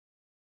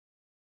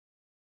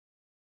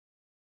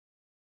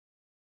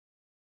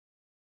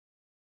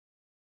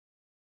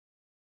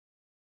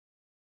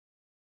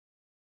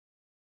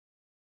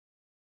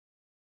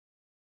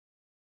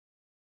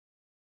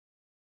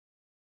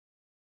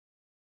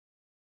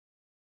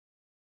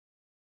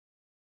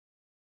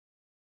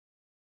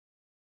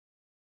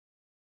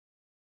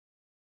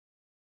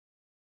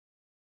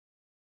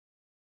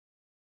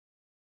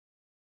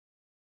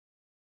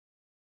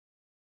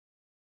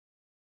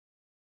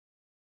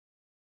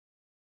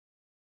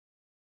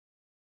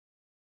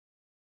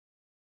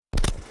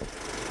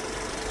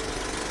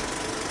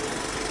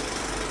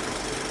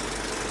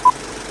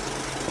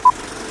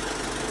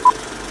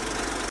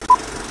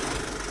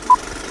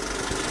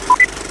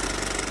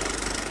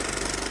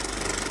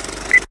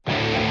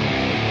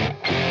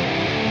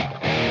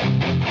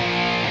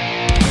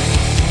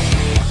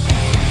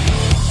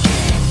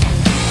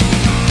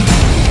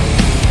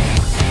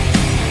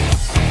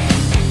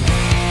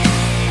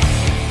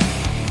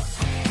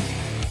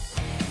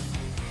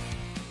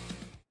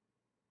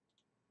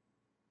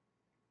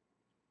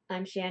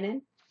I'm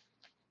Shannon.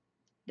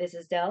 This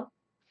is Dell.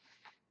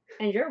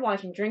 And you're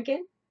watching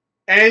Drinkin.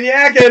 And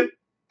Yakkin.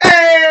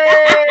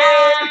 Hey!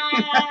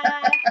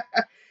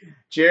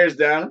 Cheers,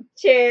 Donna.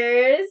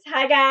 Cheers.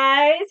 Hi,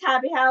 guys.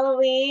 Happy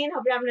Halloween.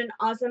 Hope you're having an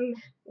awesome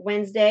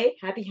Wednesday.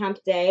 Happy Hump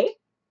Day.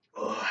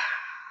 I'm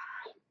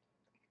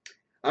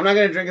not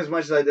going to drink as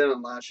much as I did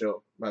on the last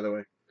show, by the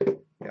way.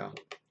 Yeah.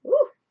 Woo.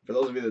 For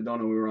those of you that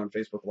don't know, we were on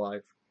Facebook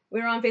Live.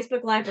 We were on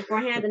Facebook Live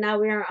beforehand, and now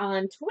we are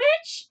on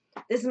Twitch.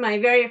 This is my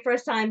very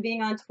first time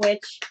being on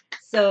Twitch.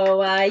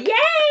 So, yay!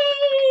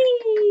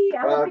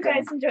 I hope you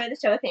guys enjoy the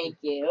show. Thank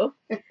you.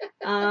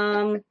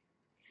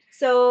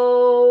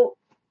 So,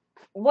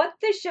 what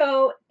the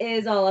show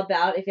is all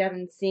about, if you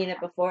haven't seen it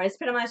before, is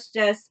pretty much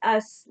just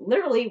us,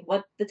 literally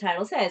what the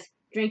title says,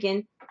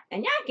 drinking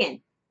and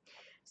yakking.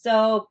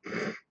 So,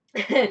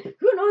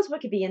 who knows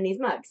what could be in these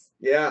mugs?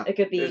 Yeah. It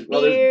could be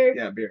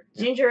beer, beer,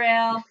 ginger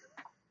ale.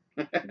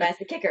 That's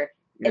the kicker.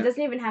 Yeah. It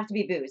doesn't even have to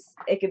be booze.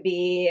 It could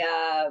be,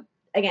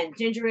 again,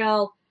 ginger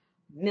ale,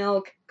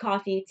 milk,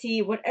 coffee,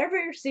 tea,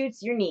 whatever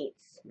suits your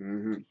needs.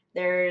 Mm-hmm.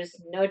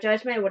 There's no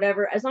judgment,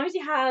 whatever. As long as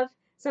you have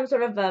some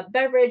sort of a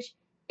beverage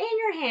in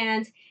your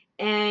hand,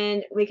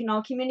 and we can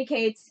all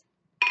communicate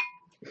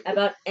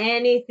about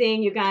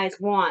anything you guys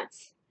want,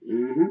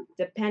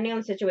 depending on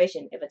the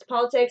situation. If it's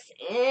politics,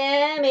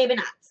 maybe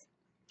not.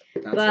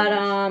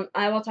 But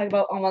I will talk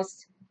about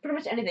almost pretty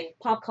much anything.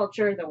 Pop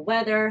culture, the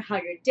weather, how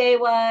your day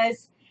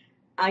was.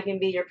 I can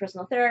be your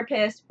personal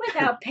therapist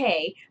without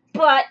pay,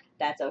 but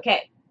that's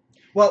okay.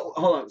 Well,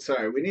 hold on.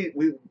 Sorry,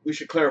 we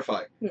should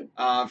clarify.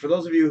 For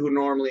those of you who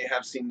normally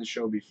have seen the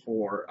show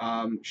before,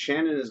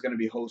 Shannon is going to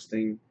be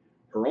hosting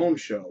her own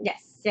show.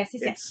 Yes.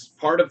 It's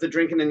part of the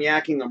Drinkin and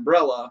Yakking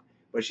umbrella,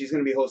 but she's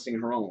going to be hosting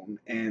her own,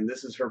 and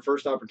this is her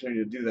first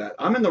opportunity to do that.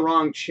 I'm in the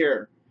wrong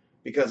chair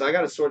because I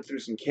got to sort through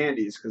some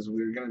candies because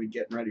we're going to be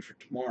getting ready for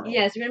tomorrow.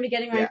 Yes, we're going to be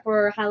getting ready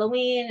for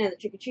Halloween and the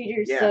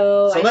trick-or-treaters. Yeah.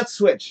 So let's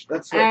switch.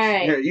 All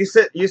right. Here, you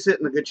sit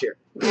in the good chair.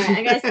 All right,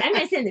 I'm going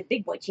to sit in the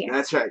big boy chair.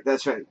 That's right.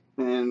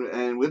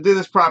 And we'll do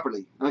this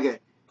properly. Okay.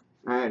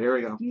 All right, here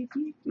we go.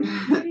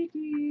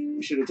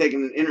 We should have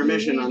taken an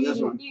intermission on this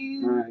one.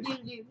 All right.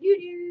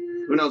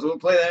 Who knows? We'll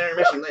play that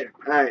intermission later.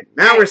 All right.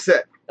 Now we're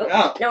set.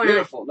 Oh, no,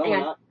 beautiful. No, we're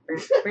not.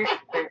 We've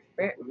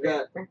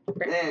got,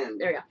 man.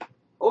 There we go.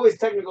 Always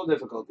technical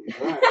difficulties.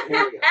 All right,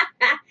 here we go.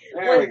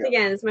 Once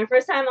again, it's my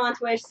first time on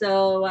Twitch,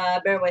 so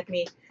bear with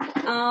me.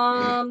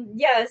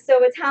 Yeah,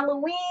 so it's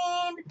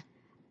Halloween.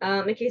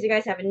 In case you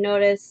guys haven't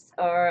noticed,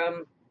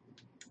 or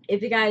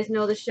if you guys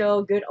know the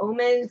show Good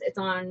Omens, it's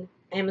on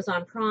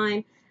Amazon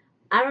Prime.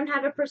 I don't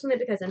have it personally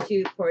because I'm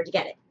too poor to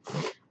get it.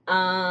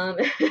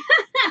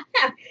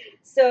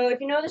 So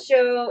if you know the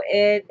show,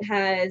 it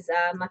has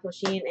Michael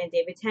Sheen and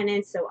David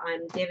Tennant. So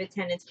I'm David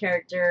Tennant's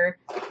character,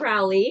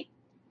 Crowley,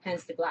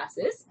 hence the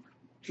glasses.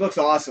 It looks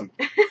awesome.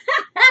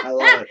 I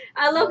love it.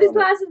 I love these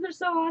glasses. They're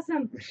so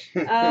awesome.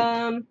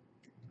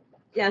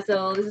 Yeah,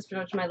 so this is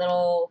pretty much my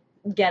little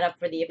get up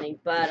for the evening.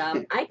 But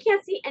I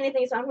can't see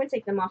anything, so I'm going to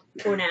take them off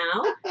for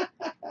now.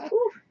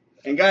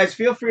 And guys,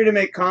 feel free to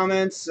make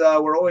comments.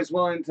 We're always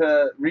willing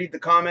to read the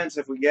comments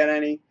if we get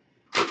any.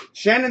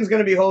 Shannon's going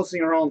to be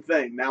hosting her own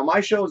thing. Now,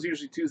 my show is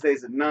usually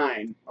Tuesdays at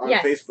 9 on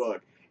Facebook.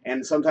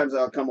 And sometimes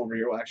I'll come over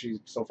here. Well, actually,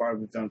 so far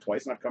we've done it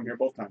twice, and I've come here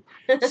both times.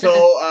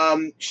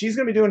 So she's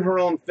going to be doing her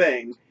own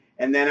thing.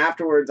 And then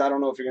afterwards, I don't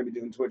know if you're going to be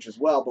doing Twitch as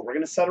well, but we're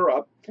going to set her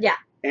up. Yeah.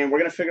 And we're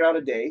going to figure out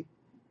a day.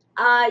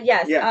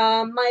 Yes.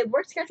 Yeah. My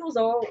work schedule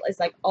is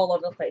like all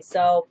over the place.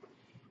 So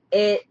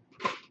I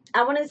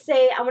want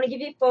to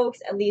give you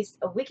folks at least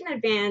a week in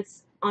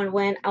advance on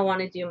when I want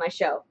to do my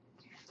show.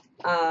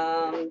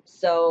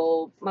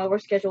 So my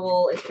work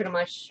schedule is pretty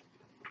much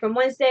from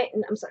Monday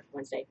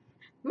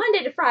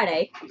to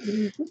Friday.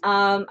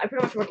 I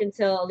pretty much work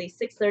until at least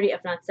 6:30,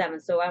 if not 7.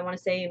 So I want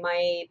to say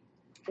my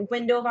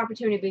window of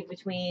opportunity will be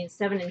between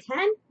 7 and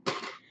 10.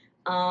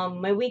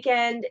 My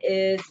weekend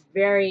is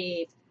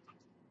very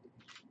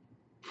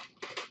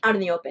out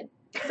in the open.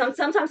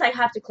 Sometimes I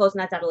have to close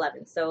nights at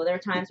 11. So there are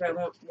times where I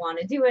won't want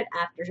to do it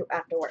after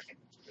work.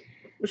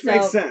 Which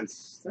makes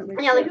sense.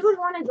 Yeah, like, who would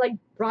want to, like,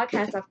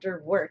 broadcast after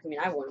work? I mean,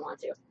 I wouldn't want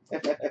to.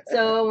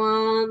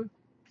 So,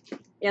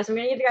 yeah, so I'm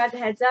going to give you guys a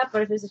heads up,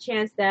 but if there's a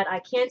chance that I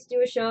can't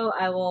do a show,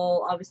 I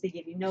will obviously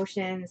give you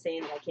notion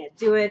saying that I can't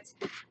do it.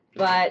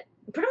 But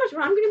pretty much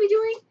what I'm going to be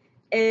doing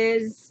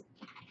is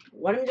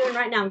what I'm doing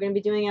right now. I'm going to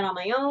be doing it on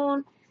my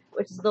own,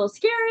 which is a little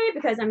scary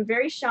because I'm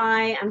very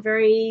shy. I'm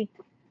very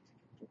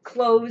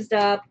closed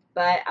up,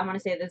 but I want to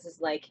say this is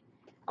like,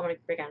 I want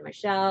to break out of my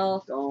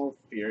shell. Don't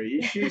fear.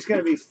 She's going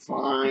to be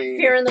fine.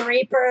 Fearing the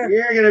Reaper.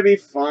 You're going to be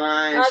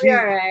fine. I'll be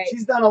alright.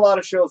 She's done a lot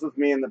of shows with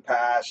me in the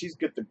past. She's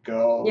good to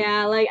go.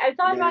 Yeah, like, I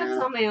thought about it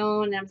on my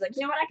own, and I was like,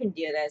 you know what, I can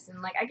do this.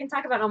 And, like, I can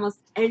talk about almost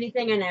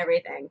anything and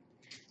everything.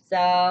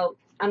 So,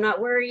 I'm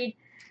not worried.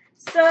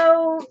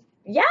 So,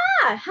 yeah,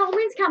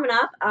 Halloween's coming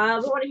up.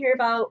 We want to hear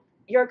about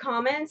your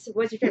comments.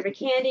 What's your favorite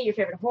candy, your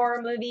favorite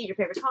horror movie, your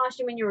favorite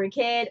costume when you were a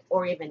kid,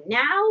 or even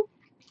now?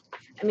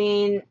 I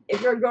mean,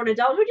 if you're a grown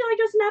adult, who do you like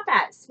dressing up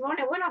as? We want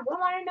to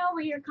know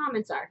what your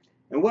comments are.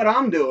 And what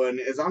I'm doing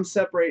is I'm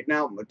separating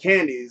out the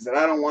candies that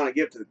I don't want to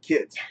give to the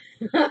kids.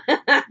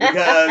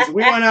 Because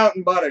we went out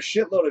and bought a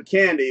shitload of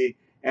candy,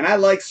 and I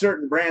like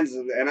certain brands,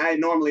 and I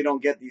normally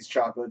don't get these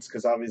chocolates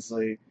because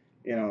obviously,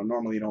 you know,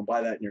 normally you don't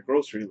buy that in your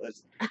grocery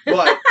list.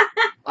 But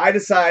I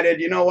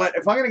decided, you know what,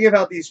 if I'm going to give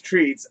out these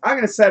treats, I'm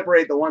going to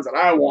separate the ones that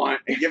I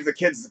want and give the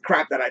kids the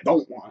crap that I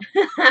don't want.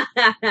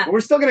 But we're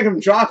still going to give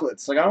them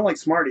chocolates. Like, I don't like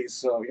Smarties,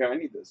 so yeah, I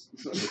need this.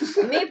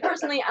 Me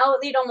personally, I'll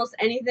eat almost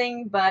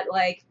anything, but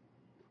like,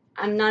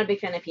 I'm not a big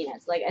fan of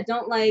peanuts. Like, I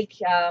don't like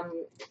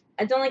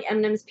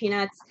M&M's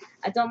peanuts.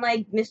 I don't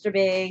like Mr.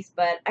 Big's,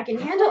 but I can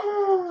handle.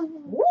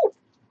 Woo!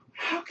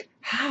 How could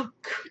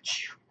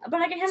you?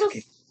 But I can handle.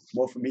 Okay.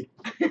 More for me.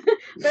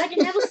 But I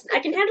can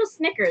handle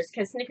Snickers,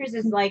 because Snickers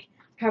is like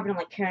covered in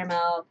like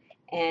caramel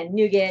and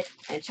nougat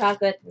and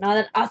chocolate and all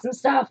that awesome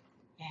stuff.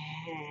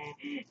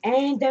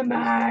 And the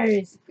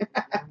Mars.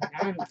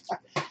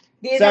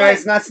 Sorry,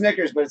 it's not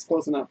Snickers, but it's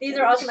close enough. These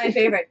are also my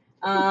favorite.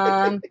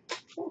 I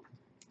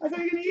thought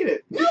you were gonna eat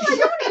it. No, I don't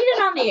want to eat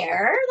it on the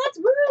air. That's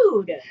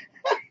rude.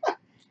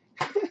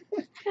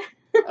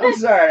 I'm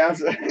sorry.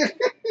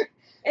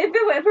 If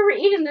it were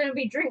eating, there would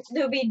be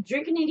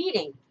drinking and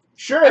eating.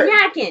 Sure. And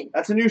yakking.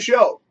 That's a new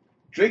show.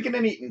 Drinking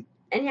and eating.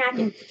 And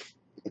yakking.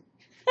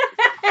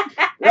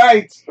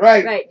 Right.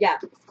 Right, yeah.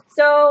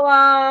 So,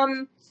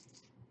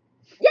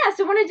 yeah,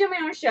 so when I do my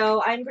own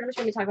show, I'm pretty much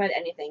going to talk about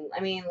anything. I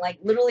mean, like,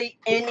 literally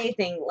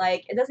anything.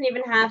 Like, it doesn't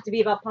even have to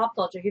be about pop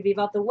culture. It could be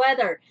about the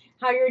weather,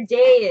 how your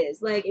day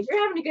is. Like, if you're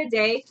having a good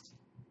day,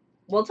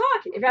 we'll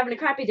talk. If you're having a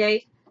crappy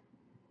day,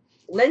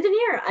 lend an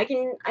ear. We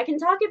can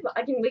talk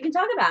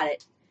about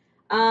it.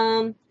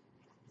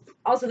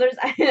 Also,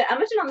 I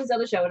mentioned on this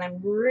other show, and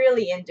I'm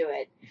really into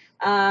it.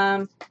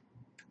 4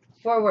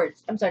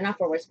 words. I'm sorry, not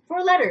 4 words.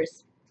 4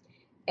 letters.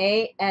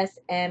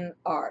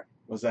 ASMR.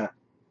 What's that?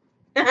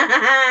 Pretty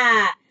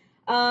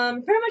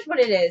much what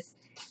it is.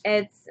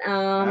 It's I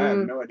have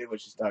no idea what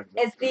she's talking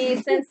about. It's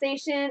the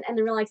sensation and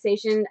the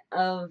relaxation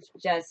of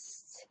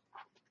just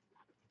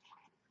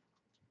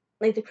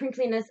like the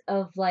crinkliness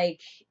of like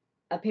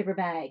a paper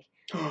bag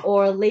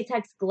or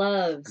latex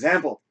gloves.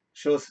 Example.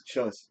 Show us.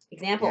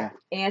 Example.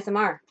 Yeah.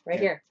 ASMR. Right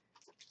here.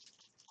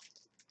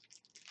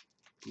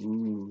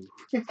 Ooh.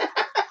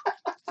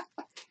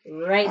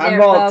 Right there,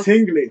 I'm all folks.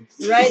 tingly.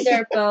 Right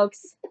there,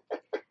 folks.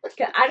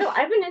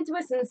 I've been into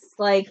it since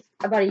like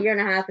about a year and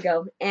a half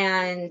ago,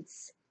 and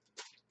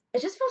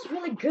it just feels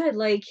really good.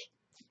 Like,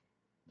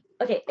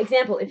 okay,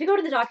 example: if you go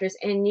to the doctors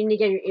and you need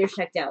to get your ears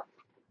checked out,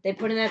 they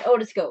put in that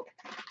otoscope.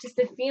 Just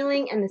the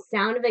feeling and the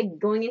sound of it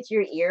going into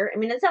your ear. I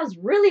mean, it sounds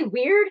really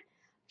weird,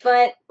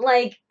 but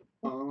like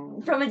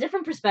from a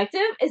different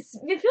perspective, it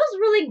feels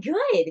really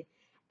good,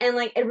 and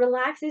like it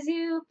relaxes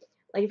you.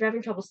 Like, if you're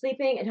having trouble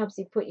sleeping, it helps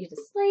you put you to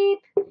sleep,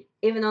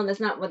 even though that's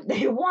not what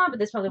they want, but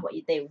that's probably what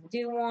they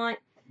do want.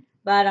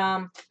 But,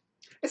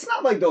 it's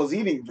not like those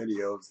eating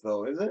videos,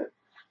 though, is it?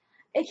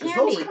 It can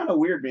those be. Kind of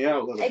weird me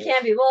out a little bit. It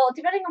can be. Well,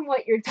 depending on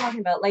what you're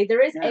talking about. Like,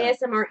 there is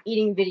ASMR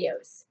eating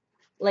videos.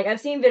 Like, I've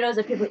seen videos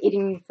of people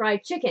eating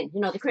fried chicken. You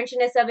know, the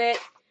crunchiness of it.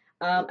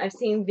 I've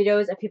seen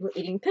videos of people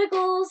eating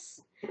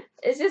pickles.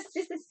 It's just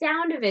the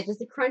sound of it, just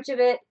the crunch of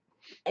it.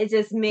 It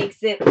just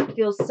makes it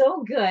feel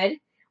so good.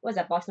 What is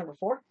that, box number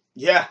 4?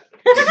 Yeah.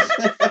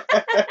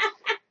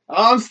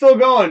 I'm still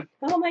going.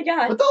 Oh my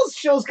god. But those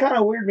shows kind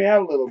of weird me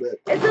out a little bit.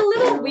 It's a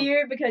little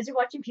weird because you're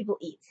watching people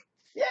eat.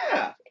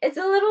 Yeah. It's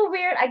a little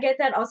weird. I get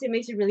that. Also, it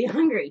makes you really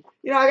hungry.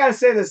 You know, I gotta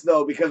say this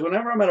though, because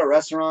whenever I'm at a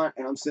restaurant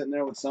and I'm sitting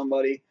there with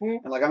somebody and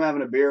like I'm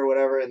having a beer or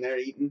whatever and they're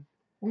eating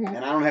and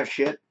I don't have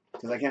shit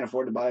because I can't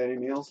afford to buy any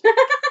meals,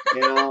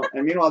 you know,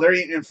 and meanwhile they're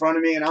eating in front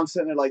of me and I'm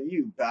sitting there like,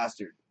 you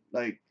bastard,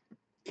 like,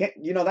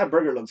 that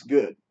burger looks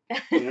good.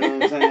 You know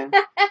what I'm saying?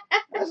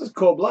 That's just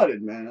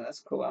cold-blooded, man. That's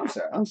cool. I'm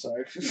sorry. No,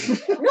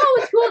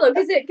 it's cool though,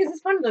 because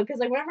it's fun though. Because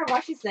like whenever I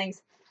watch these things,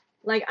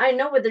 like I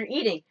know what they're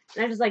eating,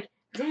 and I'm just like,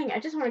 dang, I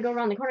just want to go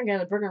around the corner and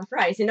get a burger and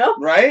fries, you know?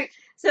 Right?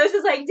 So it's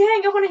just like,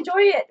 dang, I want to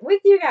enjoy it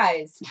with you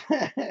guys.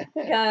 But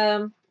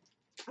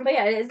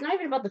yeah, it's not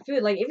even about the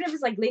food. Like even if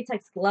it's like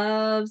latex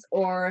gloves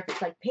or if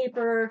it's like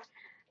paper,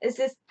 it's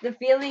just the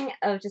feeling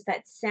of just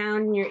that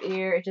sound in your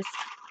ear. It just.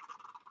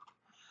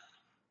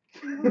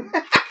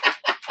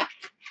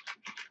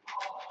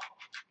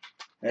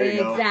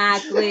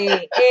 Exactly.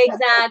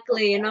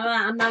 You know,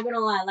 I'm not gonna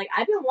lie. Like,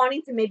 I've been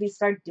wanting to maybe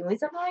start doing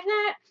something like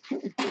that,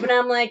 but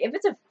I'm like, if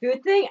it's a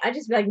food thing, I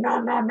just be like,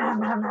 nom nom nom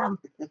nom nom,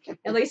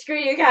 and like, screw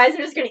you guys. I'm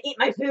just gonna eat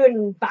my food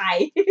and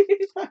bye.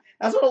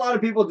 That's what a lot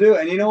of people do,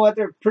 and you know what?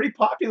 They're pretty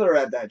popular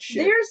at that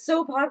shit. They're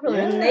so popular,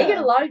 and they get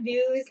a lot of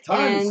views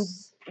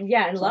Tons. and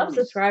a lot of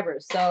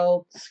subscribers.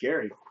 So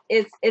scary.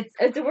 It's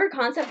a weird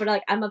concept, but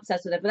like I'm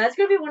obsessed with it. But that's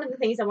gonna be one of the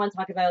things I want to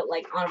talk about,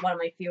 like on one of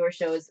my fewer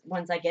shows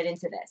once I get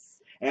into this.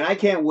 And I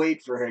can't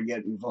wait for her to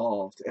get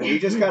involved. And we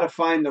just got to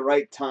find the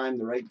right time,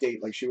 the right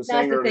date, like she was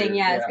saying earlier. That's the thing,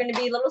 yeah. It's going to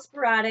be a little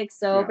sporadic,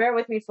 so bear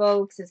with me,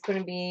 folks. It's going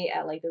to be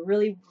at, like, the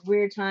really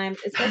weird times.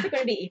 It's also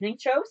going to be evening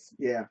shows.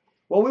 Yeah.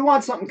 Well, we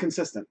want something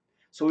consistent.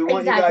 So we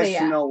want you guys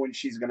to know when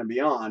she's going to be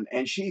on.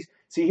 And she's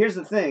See, here's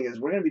the thing: is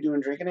we're gonna be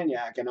doing Drinkin and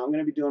Yakkin. I'm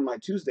gonna be doing my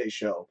Tuesday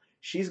show.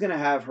 She's gonna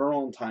have her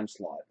own time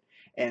slot,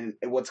 and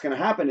what's gonna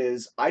happen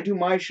is I do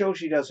my show,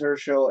 she does her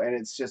show, and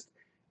it's just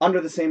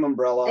under the same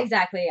umbrella.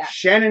 Exactly. Yeah.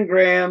 Shannon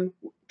Graham,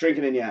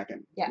 Drinkin and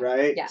Yakkin. Yeah.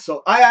 Right. Yeah.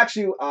 So I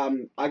actually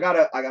I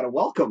gotta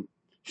welcome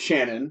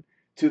Shannon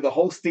to the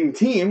hosting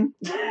team.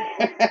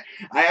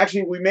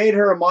 We made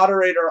her a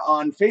moderator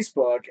on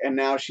Facebook, and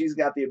now she's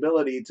got the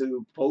ability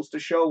to post a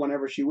show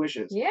whenever she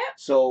wishes. Yeah.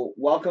 So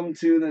welcome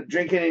to the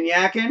Drinkin and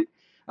Yakkin.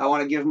 I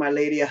want to give my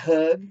lady a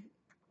hug.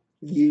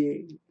 Yeah.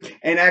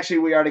 And actually,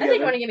 we are together. I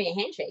think you want to give me a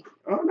handshake.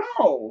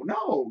 Oh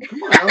no,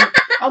 come on,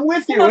 I'm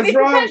with you. Well, What's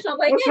wrong?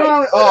 Like, What's hey,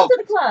 wrong? Welcome to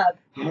the club.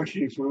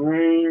 Okay,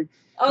 fine.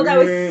 Oh, that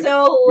was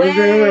so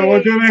lame.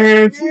 We're gonna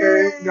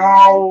handshake.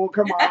 No,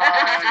 come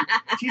on.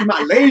 She's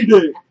my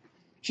lady.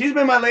 She's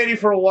been my lady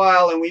for a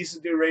while, and we used to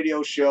do a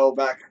radio show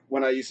back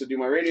when I used to do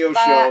my radio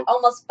show.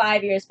 Almost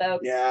 5 years,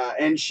 folks. Yeah,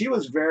 and she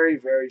was very,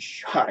 very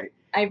shy.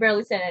 I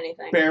barely said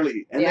anything.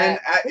 Barely. And then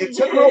it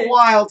took her a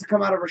while to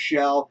come out of her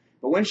shell,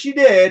 but when she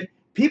did,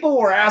 people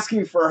were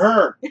asking for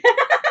her. Okay?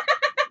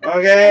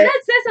 And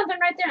that says something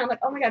right there. I'm like,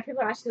 oh my God,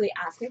 people are actually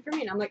asking for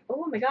me. And I'm like,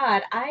 oh my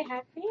God, I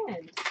have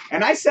fans.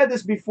 And I said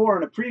this before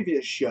in a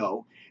previous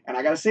show, and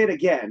I got to say it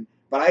again,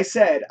 but I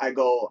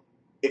go,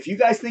 if you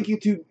guys think you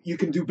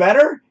can do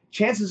better,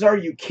 chances are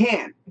you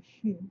can.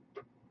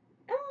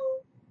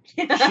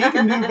 She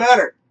can do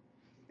better.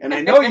 And I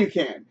know you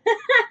can.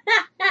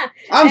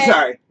 I'm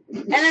sorry.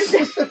 And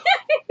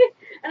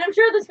I'm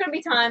sure there's going to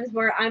be times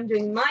where I'm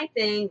doing my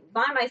thing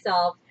by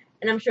myself,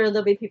 and I'm sure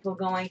there'll be people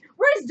going,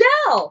 where's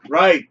Dell?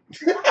 Right.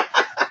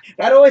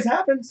 That always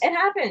happens. It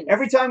happens.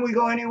 Every time we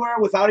go anywhere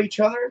without each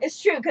other.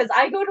 It's true, because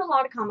I go to a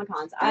lot of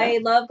Comic-Cons. Yeah. I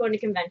love going to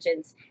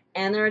conventions,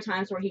 and there are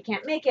times where he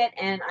can't make it,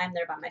 and I'm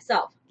there by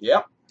myself.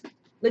 Yep.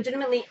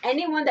 Legitimately,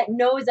 anyone that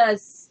knows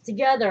us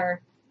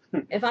together,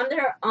 if I'm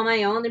there on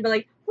my own, they'd be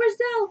like, where's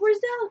Dell? Where's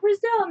Dell? Where's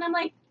Dell? And I'm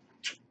like,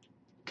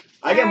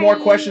 I get more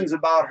questions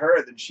about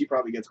her than she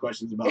probably gets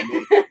questions about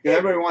me. Because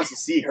everybody wants to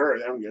see her.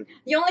 They don't get.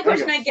 The only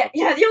question I get,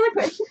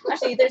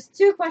 actually, there's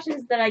 2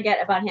 questions that I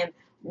get about him.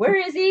 Where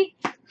is he?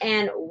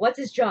 And what's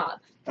his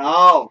job?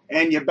 Oh,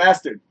 and you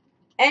bastard.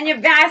 And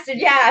you bastard,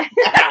 yeah.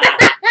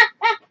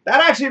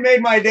 That actually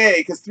made my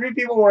day, because 3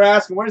 people were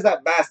asking, where's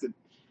that bastard?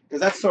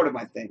 Because that's sort of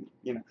my thing,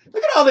 you know.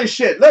 Look at all this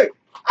shit. Look,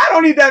 I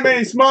don't need that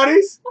many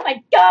Smarties. Oh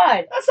my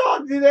God. That's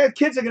all. The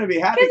kids are going to be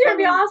happy. Kids are going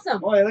to be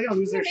awesome. Boy, they're going to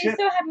lose their shit.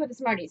 They're so happy with the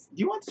Smarties. Do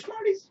you want the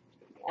Smarties?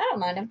 I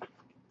don't mind them.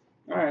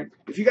 All right.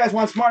 If you guys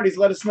want Smarties,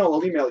 let us know.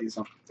 We'll email you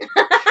some.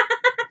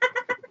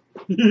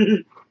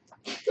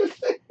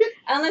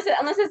 Unless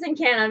it's in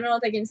Canada, I don't know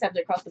if they can accept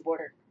it across the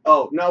border.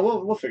 Oh, no,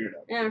 we'll figure it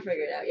out. Yeah, we'll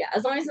figure it out, yeah.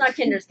 As long as it's not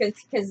Kinders,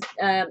 because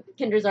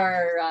Kinders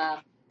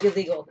are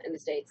illegal in the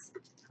States.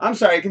 I'm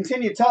sorry,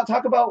 continue.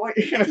 Talk about what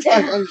you're going to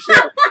talk on the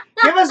show.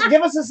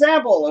 Give us a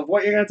sample of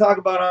what you're going to talk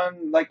about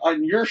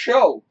on your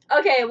show.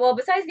 Okay, well,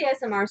 besides the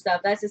SMR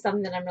stuff, that's just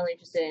something that I'm really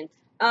interested in.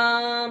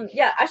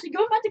 Yeah, actually,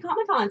 going back to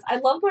Comic-Cons. I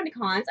love going to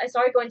cons. I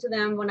started going to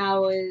them when I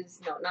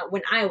was, but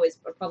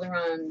probably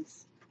around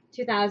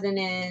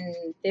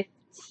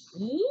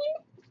 2015.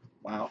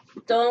 Wow.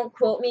 Don't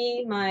quote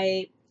me.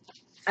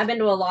 I've been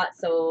to a lot,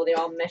 so they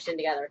all meshed in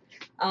together.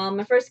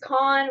 My first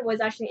con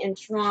was actually in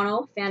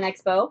Toronto, Fan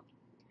Expo.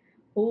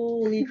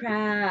 Holy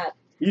crap!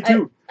 Me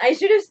too. I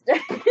should have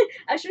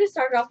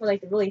started off with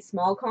like the really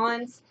small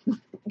cons,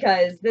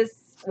 because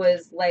this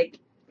was like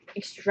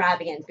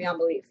extravagant beyond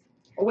belief.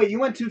 Oh wait, you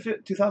went to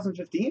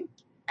 2015?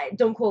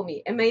 Don't quote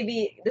me. And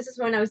maybe this is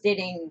when I was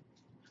dating.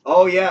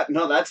 Oh yeah,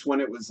 no, that's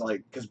when it was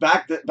like, because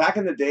back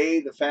in the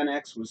day, the Fan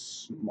X was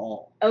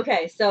small.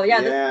 Okay, so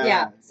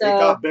yeah, so it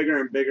got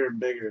bigger and bigger and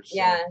bigger. So,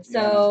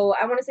 so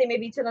I want to say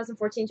maybe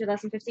 2014,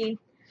 2015.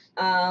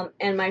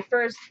 And my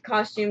first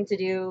costume to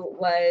do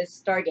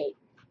was Stargate.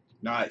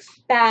 Nice.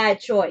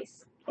 Bad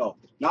choice. Oh,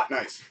 not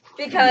nice.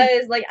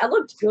 Because like I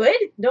looked good.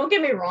 Don't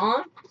get me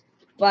wrong,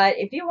 but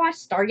if you watch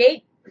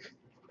Stargate,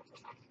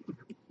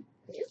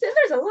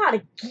 there's a lot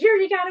of gear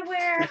you gotta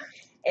wear.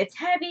 It's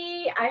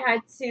heavy. I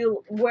had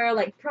to wear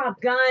like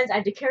prop guns. I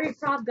had to carry a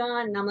prop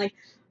gun, and I'm like,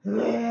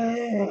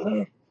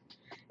 it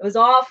was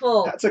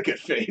awful. That's a good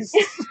face.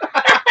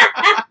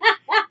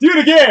 Do it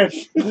again.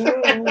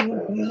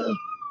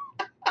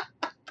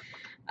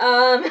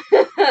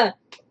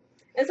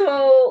 And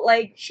so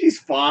like she's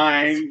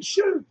fine.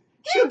 She'll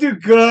do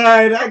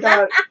good. I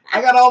got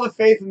all the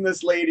faith in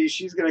this lady.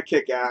 She's gonna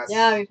kick ass.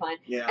 Yeah, I'll be fine.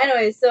 Yeah.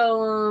 Anyway,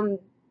 so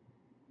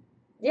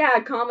yeah,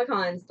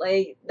 Comic-Cons,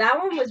 like that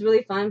one was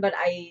really fun, but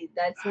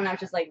that's when I was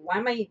just like, why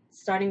am I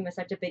starting with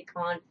such a big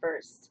con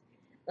first?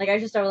 Like I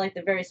should start with like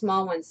the very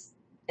small ones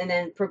and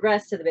then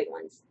progress to the big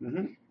ones.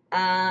 Mm-hmm.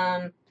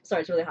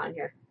 Sorry, it's really hot in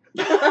here.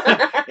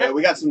 Yeah,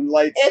 we got some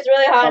lights. It's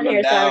really hot in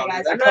here, down. sorry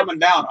guys. They're coming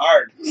down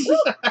hard.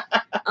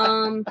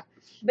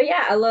 But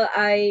yeah, I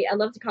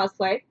love to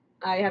cosplay.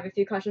 I have a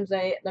few costumes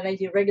that I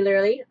do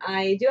regularly.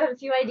 I do have a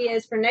few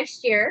ideas for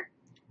next year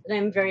that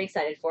I'm very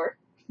excited for.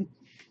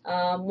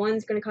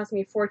 One's going to cost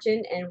me a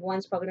fortune, and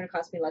one's probably going to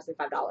cost me less than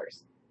 $5.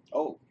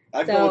 Oh.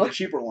 I'd go with the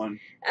cheaper one.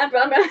 I'm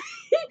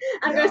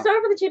gonna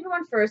start with the cheaper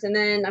one first, and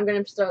then I'm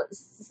gonna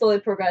slowly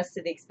progress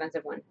to the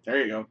expensive one.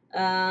 There you go.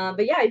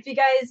 But yeah, if you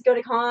guys go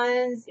to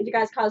cons, if you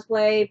guys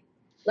cosplay,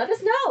 let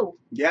us know.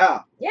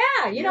 Yeah.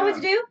 Yeah, you know what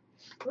to do.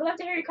 We'd love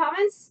to hear your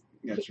comments.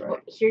 That's right.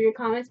 Hear your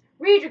comments.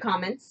 Read your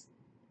comments.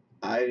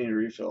 I need a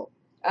refill.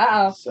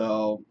 Uh-oh.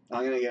 So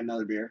I'm gonna get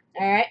another beer.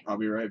 All right. I'll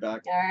be right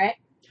back. All right.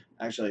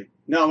 Actually,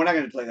 no, we're not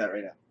gonna play that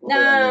right now.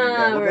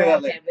 We'll play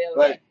that later.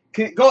 But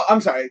go.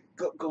 I'm sorry.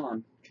 Go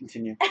on.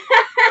 Continue.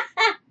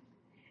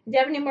 Do you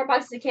have any more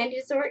boxes of candy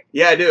to sort?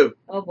 Yeah, I do.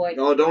 Oh boy.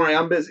 No, don't worry.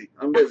 I'm busy.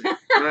 All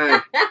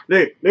right.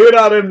 Look at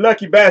all them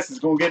lucky bastards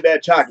gonna get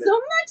that chocolate. So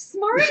much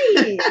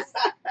Smarties.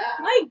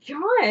 My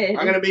God.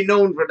 I'm gonna be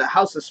known for the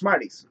House of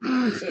Smarties.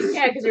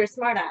 Yeah, because you're a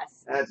smart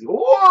ass. That's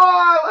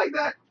I like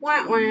that.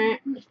 Wah, wah.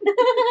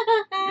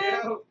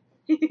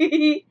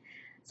 Yeah.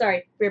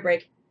 Sorry, beer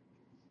break.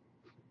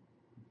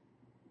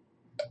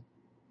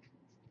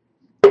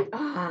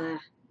 Ah,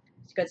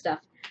 it's good stuff.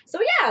 So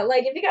yeah,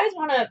 like if you guys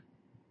want to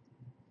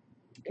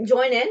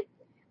join in,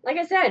 like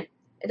I said,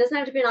 it doesn't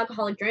have to be an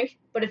alcoholic drink,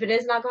 but if it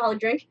is an alcoholic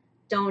drink,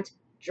 don't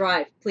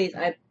drive. Please,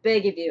 I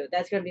beg of you.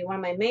 That's going to be one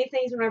of my main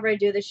things whenever I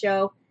do the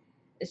show.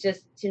 It's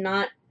just to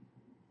not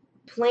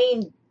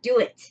plain do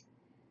it.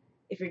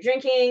 If you're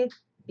drinking,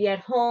 be at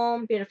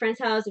home, be at a friend's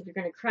house. If you're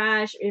going to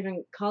crash, or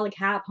even call a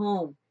cab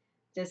home.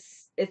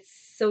 Just, it's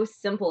so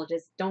simple.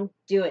 Just don't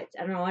do it.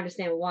 I don't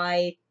understand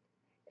why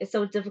it's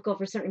so difficult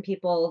for certain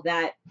people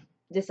that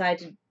decide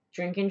to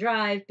drink and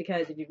drive,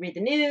 because if you read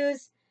the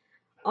news,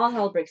 all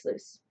hell breaks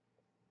loose.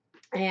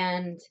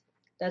 And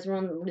that's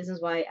one of the reasons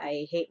why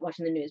I hate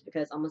watching the news,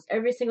 because almost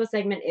every single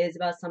segment is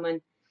about someone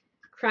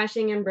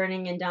crashing and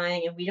burning and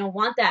dying, and we don't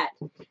want that.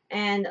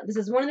 And this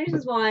is one of the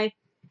reasons why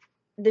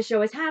the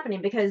show is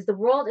happening, because the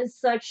world is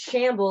such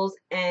shambles,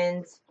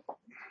 and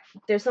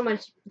there's so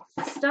much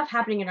stuff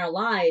happening in our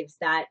lives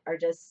that are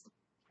just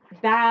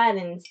bad,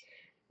 and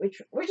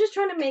we're just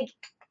trying to make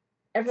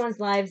everyone's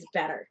lives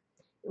better.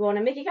 We want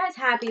to make you guys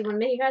happy, we want to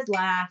make you guys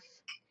laugh,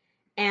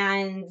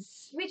 and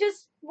we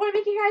just want to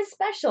make you guys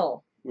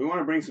special. We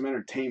want to bring some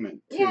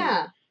entertainment, too.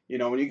 Yeah. You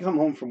know, when you come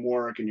home from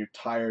work and you're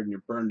tired and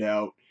you're burned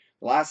out,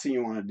 the last thing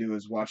you want to do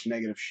is watch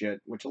negative shit,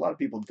 which a lot of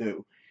people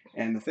do.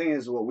 And the thing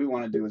is, what we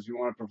want to do is we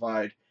want to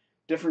provide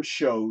different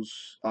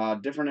shows,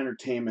 different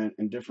entertainment,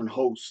 and different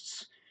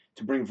hosts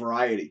to bring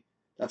variety.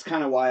 That's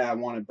kind of why I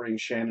want to bring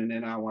Shannon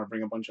in. I want to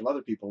bring a bunch of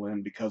other people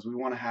in, because we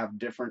want to have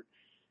different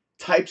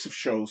types of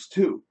shows,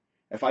 too.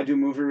 If I do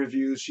movie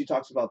reviews, she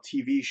talks about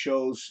TV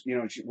shows. You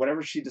know,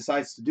 whatever she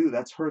decides to do,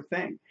 that's her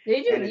thing.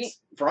 You do. And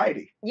it's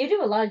variety. You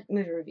do a lot of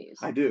movie reviews.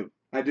 I do.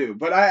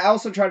 But I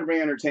also try to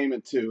bring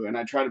entertainment, too. And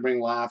I try to bring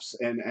laughs.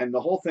 And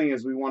the whole thing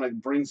is we want to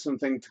bring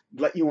something to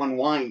let you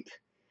unwind.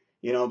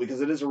 You know,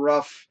 because it's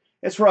rough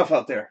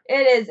out there.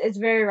 It is. It's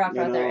very rough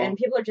out there. And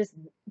people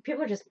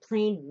are just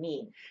plain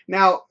mean.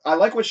 Now, I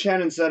like what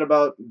Shannon said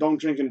about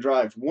don't drink and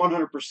drive.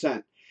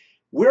 100%.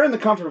 We're in the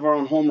comfort of our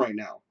own home right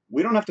now.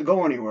 We don't have to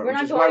go anywhere. We're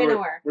not going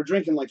anywhere. We're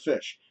drinking like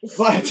fish.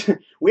 But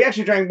we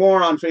actually drank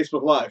more on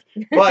Facebook Live.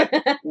 But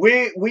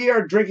we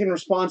are drinking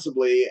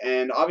responsibly,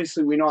 and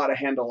obviously we know how to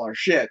handle our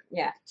shit.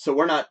 Yeah. So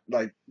we're not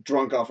like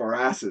drunk off our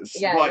asses.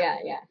 Yeah, but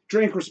yeah.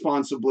 Drink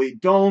responsibly.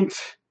 Don't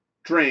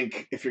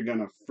drink if you're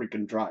gonna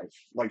freaking drive,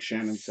 like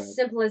Shannon said.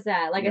 Simple as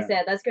that. Like I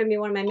said, that's gonna be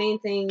one of my main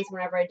things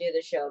whenever I do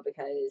the show,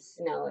 because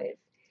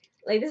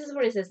like this is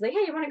what it says. Like,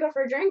 hey, you want to go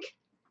for a drink?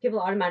 People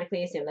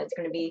automatically assume that's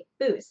gonna be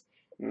booze.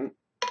 Mm.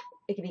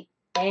 It could be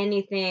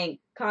anything: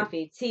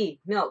 coffee, tea,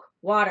 milk,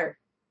 water,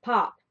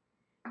 pop,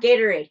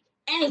 Gatorade,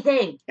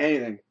 anything.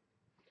 Anything.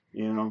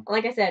 You know.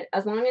 Like I said,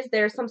 as long as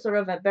there's some sort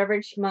of a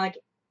beverage mug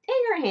in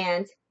your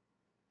hand,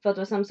 filled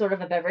with some sort of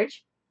a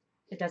beverage,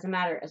 it doesn't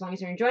matter. As long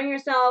as you're enjoying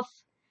yourself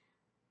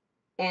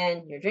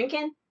and you're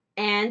drinking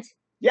and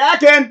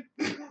yakking.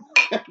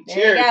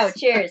 There you go.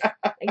 Cheers.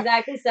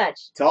 Exactly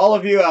such. To all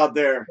of you out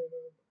there.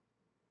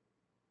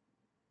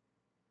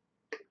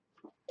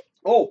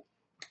 Oh,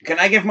 can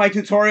I give my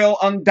tutorial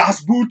on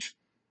Das Boot?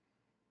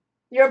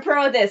 You're a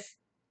pro at this.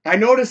 I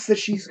noticed that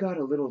she's got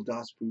a little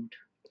Das Boot.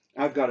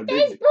 I've got a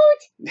big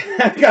boot.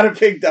 I've got a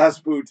big Das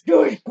Boot.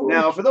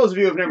 Now, for those of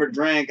you who have never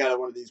drank out of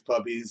one of these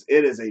puppies,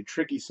 it is a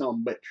tricky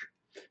son bitch.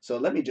 So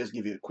let me just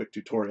give you a quick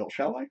tutorial,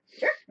 shall I?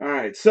 Sure. All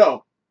right.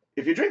 So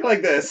if you drink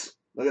like this,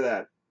 look at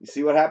that. You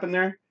see what happened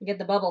there? You get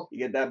the bubble. You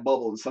get that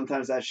bubble, and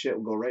sometimes that shit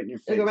will go right in your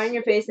face. It'll go right in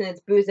your face, and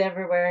it's booze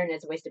everywhere, and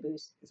it's a waste of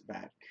booze. It's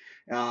bad.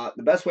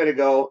 The best way to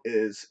go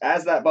is,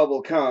 as that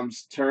bubble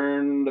comes,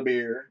 turn the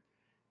beer.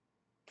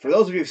 For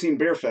those of you who've seen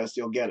Beer Fest,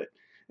 you'll get it.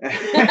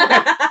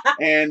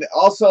 And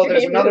also,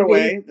 there's another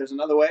way. There's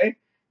another way.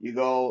 You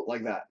go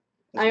like that.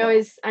 I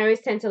always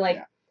tend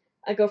to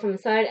I go from the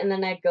side, and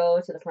then I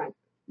go to the front.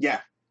 Yeah.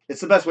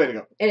 It's the best way to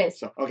go. It is.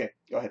 So, okay,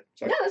 go ahead.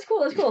 Sorry. No, that's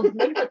cool. That's cool.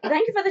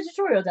 Thank you for the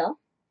tutorial, Del.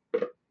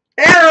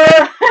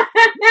 Error!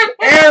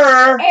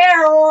 Error!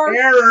 Error!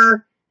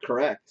 Error!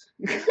 Correct.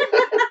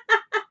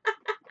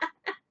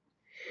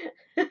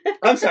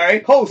 I'm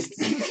sorry, host.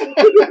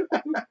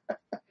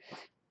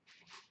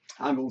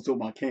 I'm also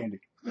my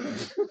candy.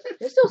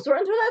 You're still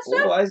sorting through that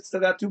stuff? Oh, I still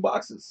got 2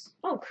 boxes.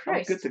 Oh,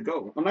 Christ. I'm good to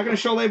go. I'm not going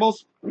to show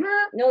labels.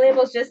 No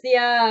labels, just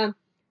the,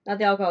 not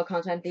the alcohol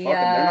content. The, Fuck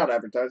 'em, they're not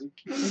advertising.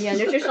 Yeah,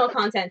 nutritional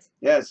content.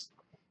 Yes.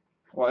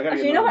 Well, I gotta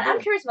Actually, get you know what? bowl. I'm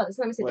curious about this.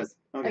 Let me see this.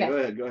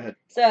 Okay, go ahead.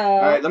 So.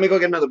 All right, let me go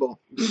get another bowl.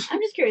 I'm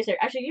just curious here.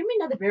 Actually, you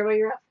mean another beer while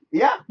you're up?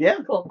 Yeah.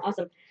 Cool,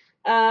 awesome.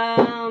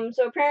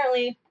 So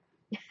apparently,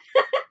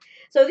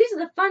 so these are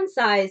the fun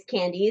size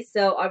candies.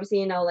 So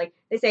obviously, you know, like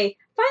they say,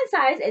 fun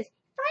size is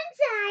fun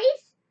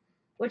size,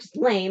 which is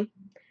lame.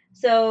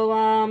 So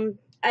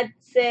I'd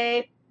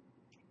say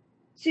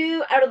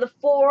 2 out of the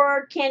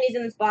 4 candies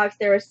in this box,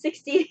 there are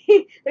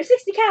 60. There's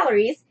 60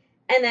 calories,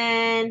 and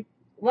then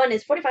one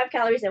is 45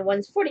 calories and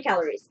one's 40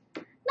 calories.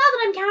 Not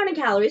that I'm counting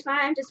calories, but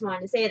I just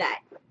wanted to say that.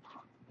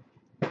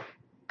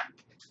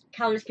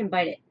 Calories can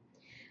bite it.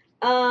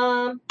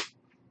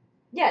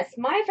 Yes,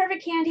 my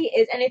favorite candy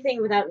is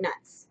anything without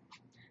nuts.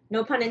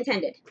 No pun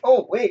intended.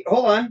 Oh, wait,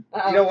 hold on.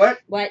 Uh-oh. You know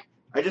what? What?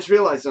 I just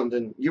realized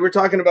something. You were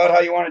talking about how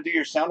you want to do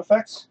your sound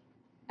effects?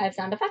 I have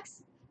sound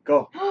effects.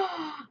 Go.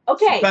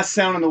 Okay. It's the best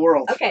sound in the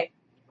world. Okay.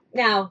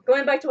 Now,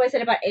 going back to what I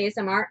said about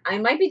ASMR, I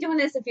might be doing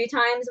this a few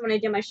times when I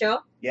do my show.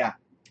 Yeah.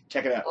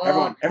 Check it out.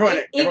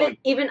 Everyone.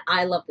 Even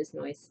I love this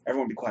noise.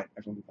 Everyone be quiet.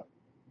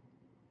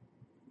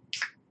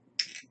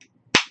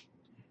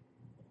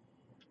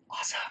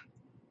 Awesome.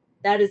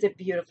 That is a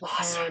beautiful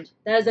sound.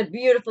 That is a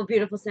beautiful,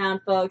 beautiful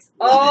sound, folks.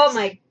 Love it.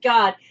 My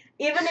God!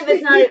 Even if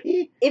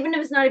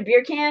it's not a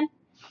beer can,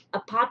 a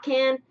pop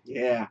can,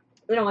 yeah,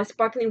 you know, a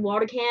sparkling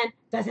water can,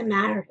 doesn't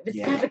matter. If it's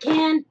Yeah. Peppa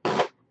can,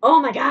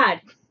 oh my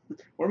God!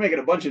 we're making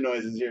a bunch of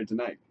noises here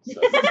tonight, so.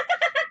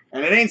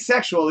 And it ain't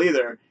sexual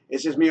either.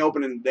 It's just me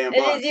opening the damn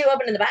box. It is you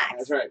opening the box.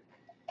 That's right.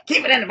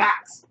 Keep it in the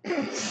box.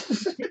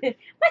 What's in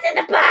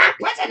the box?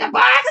 What's in the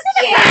box?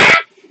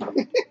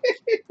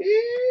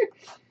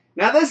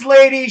 Now this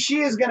lady,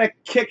 she is gonna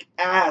kick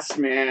ass,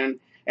 man.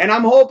 And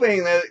I'm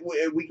hoping that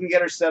we can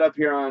get her set up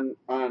here on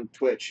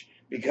Twitch,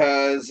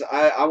 because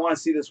I want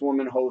to see this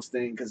woman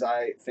hosting, because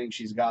I think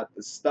she's got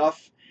the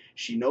stuff.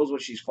 She knows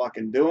what she's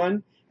fucking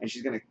doing, and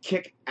she's gonna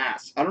kick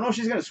ass. I don't know if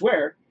she's gonna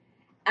swear.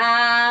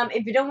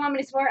 If you don't want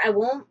me to swear, I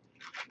won't.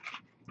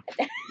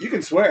 You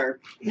can swear.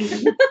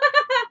 Because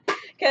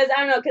I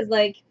don't know, because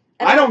like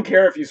I don't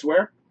care if you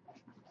swear.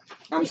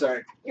 I'm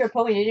sorry. You're a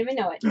poet, you didn't even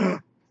know it.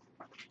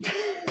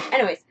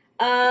 Anyways,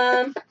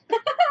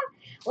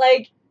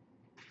 like,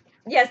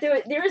 yes,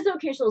 there is no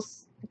occasional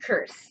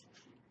curse.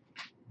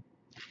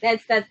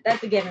 That's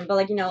a given. But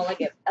like, you know, like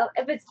if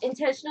it's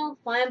intentional,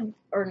 fine.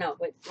 Or no,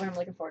 wait, what I'm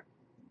looking for.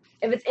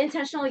 If it's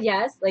intentional,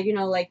 yes. Like, you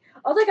know, like,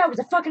 oh, that guy was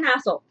a fucking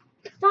asshole.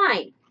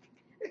 Fine.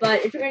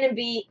 But if you're gonna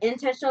be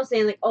intentional,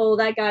 saying like, oh,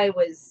 that guy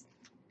was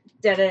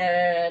da da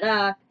da da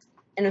da,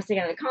 and I'm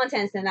sticking on the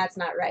contents, then that's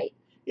not right.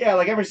 Yeah,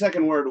 like every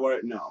second word,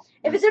 no.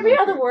 If it's every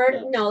other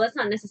word, no, that's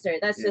not necessary.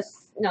 That's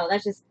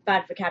that's just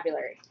bad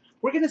vocabulary.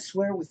 We're gonna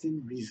swear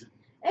within reason.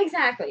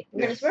 Exactly.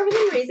 We're gonna swear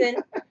within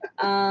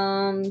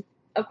reason.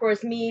 Of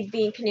course, me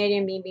being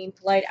Canadian, me being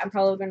polite, I'm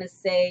probably gonna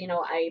say, you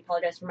know, I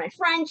apologize for my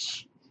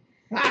French,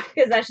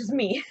 because that's just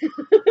me.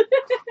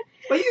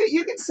 But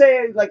you can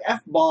say like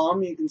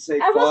F-bomb. You can say.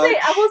 I will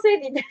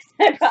say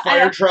the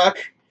fire truck.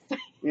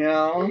 You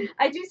know.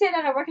 I do say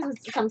that at work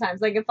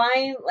sometimes. Like if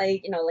I'm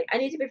like, you know, like I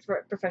need to be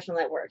professional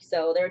at work.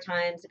 So there are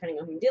times, depending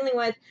on who I'm dealing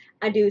with,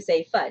 I do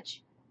say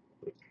fudge.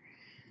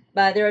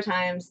 But there are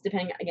times,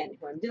 depending again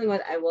who I'm dealing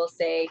with, I will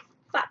say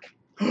fuck.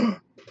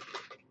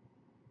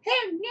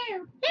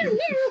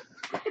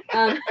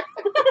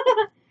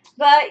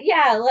 But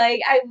yeah,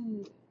 like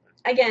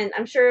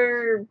I'm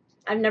sure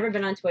I've never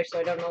been on Twitch, so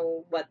I don't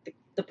know what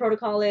the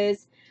protocol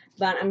is.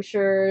 But I'm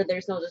sure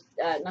there's no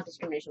not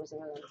discrimination. We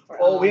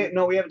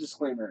have a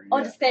disclaimer.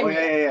 Oh, disclaimer. Oh,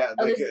 yeah.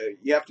 Like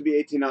you have to be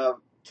 18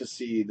 to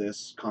see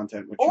this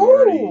content, which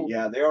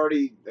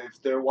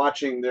if they're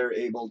watching, they're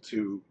able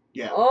to.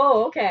 Yeah.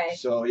 Oh, okay.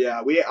 So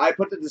yeah, I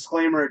put the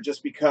disclaimer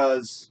just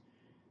because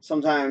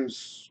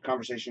sometimes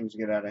conversations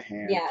get out of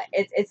hand. Yeah,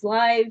 it's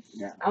live.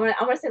 Yeah. I want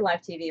to say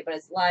live TV, but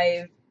it's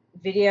live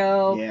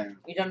video. Yeah.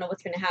 You don't know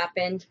what's going to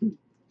happen.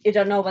 You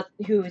don't know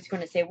who's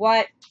going to say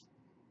what.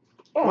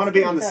 I want to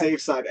be on the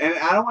safe side, and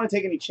I don't want to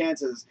take any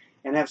chances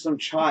and have some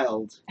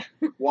child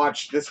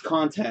watch this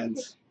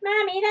content.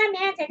 Mommy, that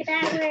man take a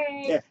bad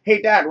word. Yeah.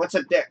 Hey, Dad, what's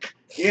a dick?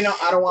 You know,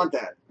 I don't want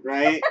that,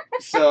 right?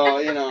 So,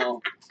 you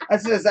know,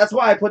 that's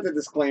why I put the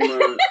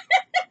disclaimer.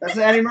 That's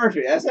Eddie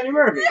Murphy. That's Eddie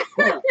Murphy.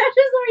 That's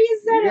just what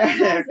you said.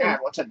 Yeah, God,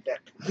 what's a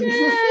dick?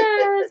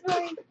 Yeah, that's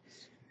funny.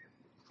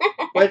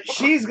 But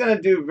she's going to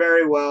do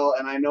very well,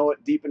 and I know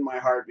it deep in my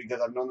heart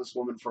because I've known this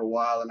woman for a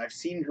while, and I've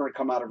seen her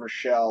come out of her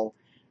shell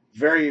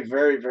very,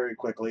 very, very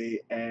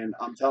quickly, and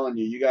I'm telling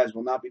you, you guys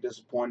will not be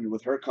disappointed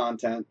with her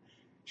content.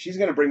 She's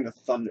going to bring the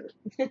thunder.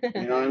 You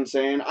know what I'm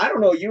saying? I don't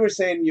know. You were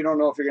saying you don't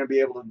know if you're going to be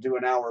able to do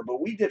an hour, but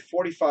we did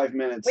 45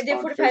 minutes. We did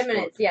 45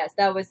 minutes, yes.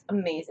 That was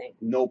amazing.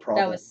 No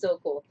problem. That was so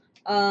cool.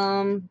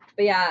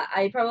 But yeah,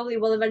 I probably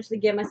will eventually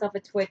get myself a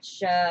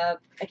Twitch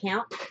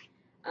account.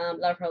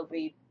 That'll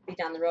probably be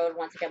down the road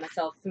once I get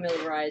myself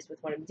familiarized with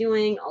what I'm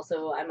doing.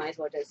 Also, I might as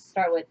well just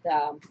start with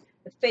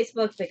with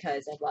Facebook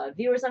because I have a lot of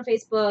viewers on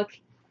Facebook,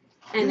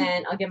 and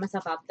then I'll get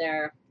myself out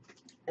there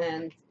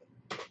and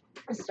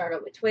start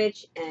out with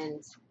Twitch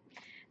and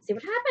see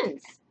what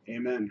happens.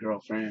 Amen,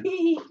 girlfriend.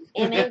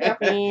 Amen,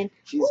 girlfriend.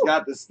 She's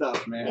got the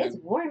stuff, man. It's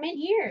warm in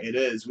here. It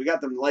is. We got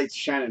them lights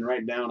shining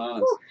right down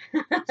on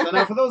us. So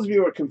now, for those of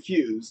you who are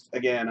confused,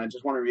 again, I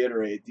just want to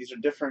reiterate, these are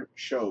different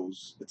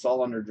shows. It's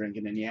all under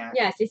Drinkin Yakkin.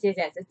 Yes.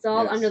 It's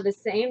all under the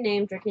same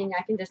name, Drinkin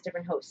Yakkin, just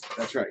different hosts.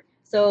 That's right.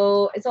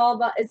 So it's all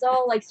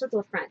like circle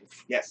of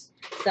friends. Yes.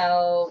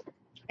 So.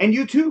 And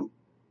you too,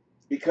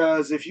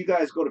 because if you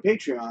guys go to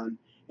Patreon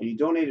and you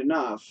donate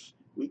enough,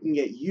 we can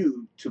get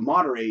you to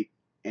moderate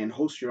and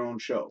host your own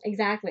show.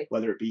 Exactly.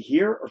 Whether it be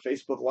here or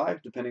Facebook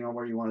Live, depending on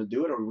where you want to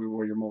do it or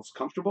where you're most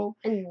comfortable.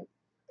 And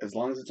as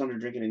long as it's under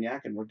Drinkin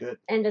Yakkin, we're good.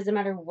 And doesn't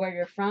matter where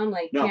you're from,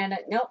 like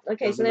Canada. Nope.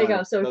 Okay, doesn't so there you matter.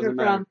 go. So if you're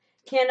from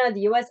Canada,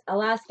 the U.S.,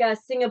 Alaska,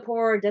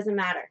 Singapore, it doesn't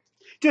matter.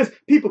 Just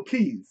people,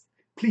 please,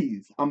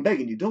 I'm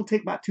begging you, don't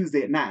take my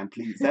Tuesday at 9,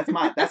 please. That's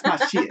my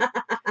shit.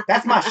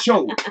 That's my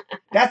show.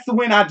 That's the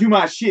when I do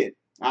my shit.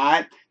 All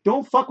right,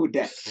 don't fuck with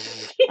that.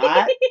 All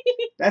right,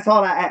 that's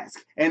all I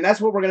ask, and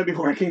that's what we're gonna be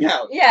working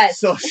out. Yes.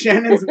 So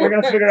we're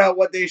gonna figure out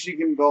what day she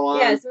can go on.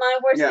 Yes, my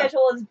work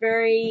schedule is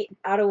very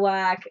out of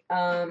whack.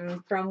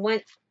 From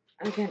when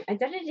again, I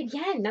did it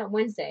again, not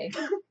Wednesday.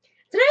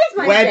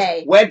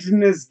 Today's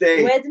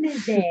Wednesday.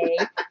 Wednesday.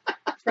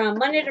 From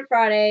Monday to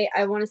Friday,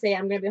 I want to say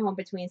I'm gonna be home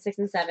between 6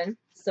 and 7.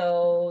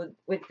 So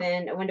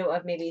within a window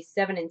of maybe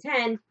 7 and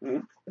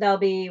 10, that'll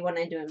be when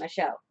I'm doing my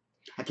show.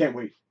 I can't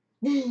wait.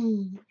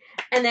 And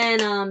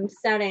then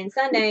Saturday and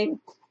Sunday,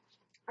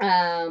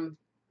 I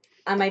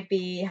might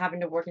be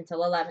having to work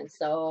until 11.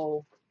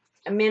 So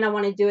I may not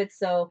want to do it.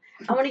 So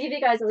I want to give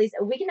you guys at least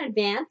a week in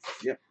advance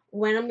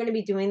when I'm going to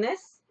be doing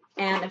this.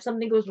 And if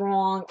something goes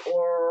wrong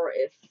or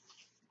if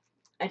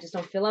I just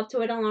don't feel up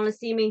to it, don't want to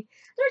see me,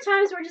 there are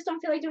times where I just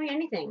don't feel like doing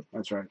anything.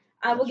 That's right.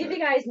 I will give you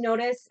guys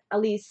notice at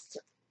least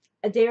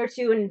a day or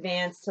two in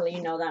advance to let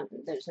you know that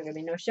there's going to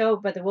be no show,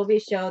 but there will be a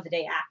show the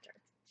day after.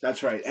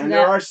 That's right, and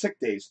there are sick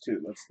days too.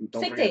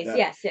 Don't sick forget days, that.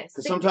 yes.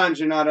 Because sometimes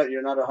you're not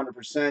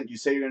 100%. You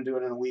say you're gonna do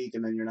it in a week,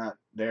 and then you're not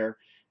there,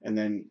 and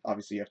then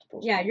obviously you have to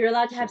postpone. Yeah, you're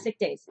allowed to have sick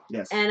days.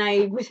 Yes. And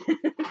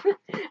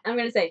I'm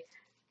gonna say,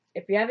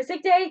 if you have a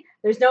sick day,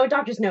 there's no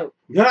doctor's note.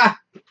 Yeah.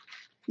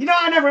 You know,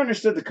 I never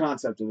understood the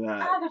concept of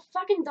that. Oh, the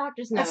fucking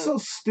doctor's note. That's so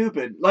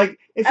stupid. Like,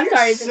 if I'm you're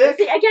sorry, sick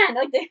again,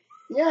 like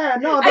yeah,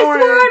 no, don't I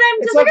worry. swear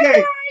It's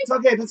okay. It's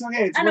okay. That's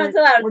okay. I know it's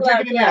allowed. We're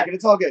Drinkin Yakkin.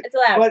 It's all good. It's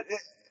allowed. But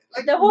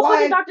like, the whole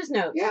fucking doctor's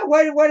note. Yeah,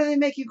 why do they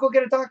make you go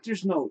get a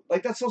doctor's note?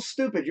 Like, that's so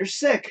stupid. You're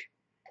sick.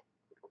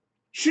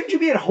 Shouldn't you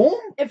be at home?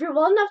 If you're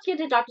well enough to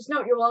get a doctor's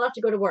note, you're well enough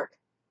to go to work.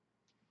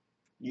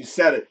 You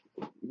said it.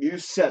 You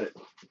said it.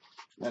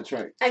 That's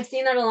right. I've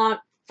seen that a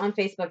lot on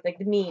Facebook, like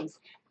the memes.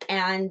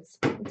 And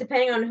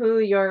depending on who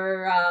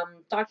your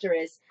doctor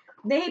is,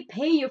 they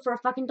pay you for a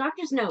fucking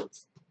doctor's note.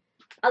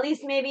 At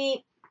least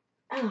maybe,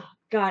 oh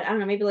God, I don't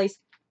know, maybe like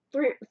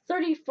 $30,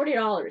 $40.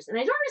 And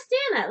I don't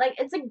understand that. Like,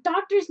 it's a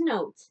doctor's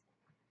note.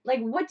 Like,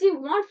 what do you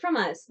want from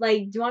us?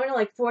 Like, do you want me to,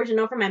 like, forge a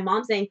note from my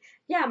mom saying,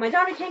 yeah, my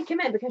daughter can't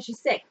come in because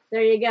she's sick.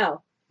 There you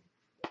go.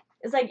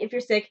 It's like, if you're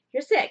sick,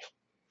 you're sick.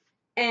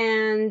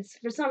 And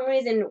for some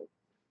reason,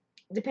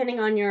 depending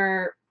on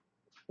your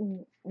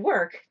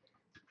work,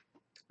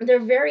 they're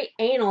very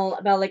anal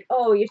about, like,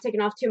 oh, you've taken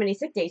off too many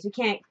sick days. You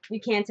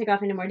can't take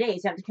off any more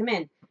days. You have to come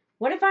in.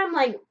 What if I'm,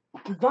 like,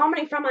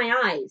 vomiting from my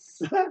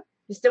eyes?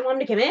 You still want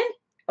me to come in?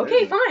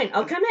 Okay, fine.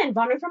 I'll come in,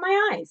 vomiting from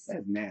my eyes.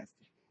 That's nasty.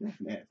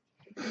 That's nasty.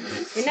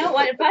 You know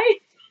what?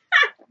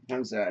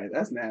 I'm sorry.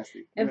 That's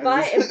nasty. If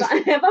I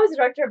was a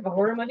director of a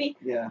horror movie,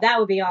 that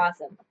would be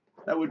awesome.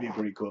 That would be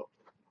pretty cool.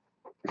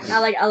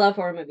 I love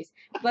horror movies,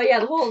 but yeah,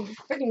 the whole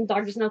freaking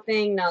doctor's note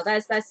thing. No,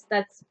 that's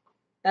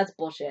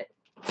bullshit.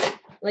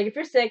 Like, if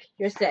you're sick,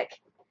 you're sick.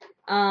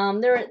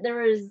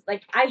 There is,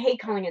 like, I hate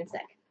calling in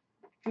sick.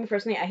 Me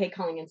personally, I hate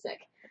calling in sick.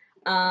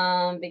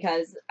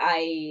 Because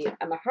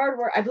I'm a hard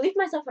worker. I believe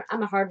myself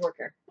I'm a hard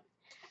worker.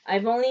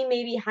 I've only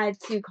maybe had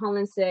to call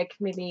in sick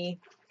maybe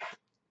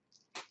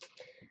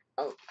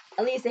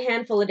at least a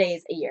handful of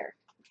days a year.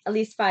 At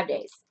least 5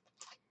 days.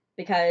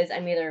 Because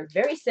I'm either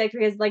very sick,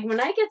 because, like,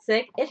 when I get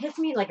sick, it hits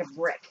me like a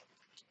brick.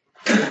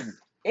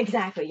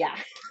 Exactly, yeah.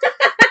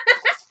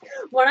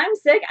 When I'm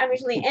sick, I'm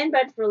usually in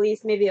bed for at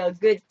least maybe a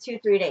good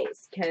 2-3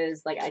 days.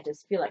 Because, like, I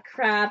just feel like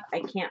crap. I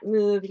can't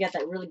move. You get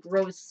that really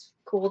gross,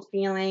 cold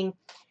feeling.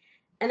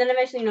 And then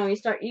eventually,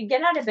 you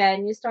get out of bed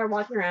and you start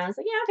walking around. It's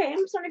like, yeah, okay,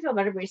 I'm starting to feel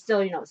better, but you're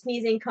still,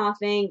 sneezing,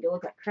 coughing. You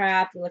look like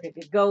crap. You look like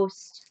a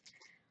ghost.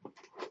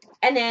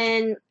 And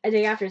then a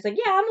day after, it's like,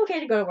 yeah, I'm okay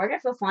to go to work. I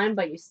feel fine,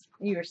 but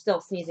you're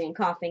still sneezing and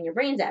coughing. Your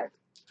brain's out.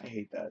 I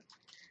hate that.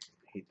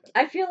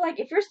 I feel like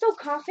if you're still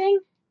coughing,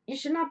 you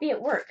should not be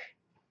at work.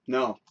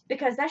 No.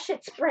 Because that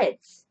shit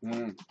spreads.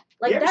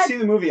 Like, you ever see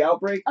the movie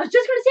Outbreak? I was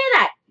just going to say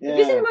that. Yeah. If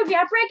you see the movie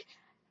Outbreak,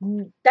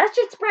 that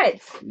shit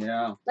spreads.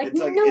 Yeah. Like, it's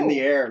like in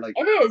the air. Like,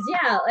 it is,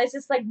 yeah. It's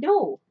just like,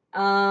 no.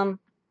 I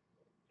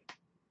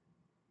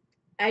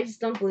I just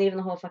don't believe in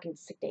the whole fucking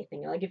sick day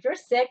thing. Like, if you're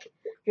sick,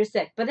 you're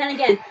sick. But then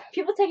again,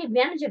 people take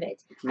advantage of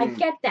it. I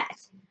get that.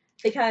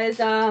 Because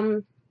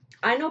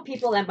I know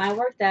people at my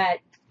work that,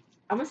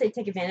 I won't say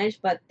take advantage,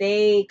 but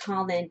they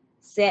call in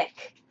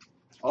sick.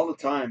 All the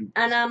time.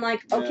 And I'm like,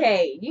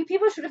 okay, you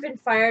people should have been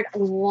fired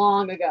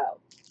long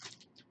ago.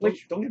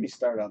 Which don't get me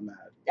started on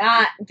that.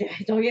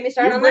 Don't get me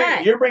started on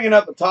that. You're bringing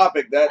up a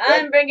topic that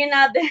I'm bringing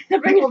up the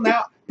people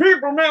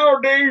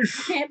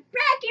nowadays.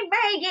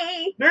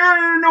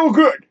 They're no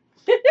good.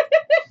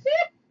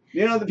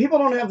 You know, the people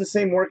don't have the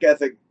same work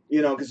ethic.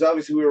 You know, because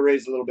obviously we were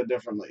raised a little bit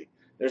differently.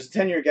 There's a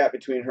 10-year gap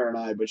between her and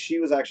I, but she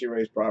was actually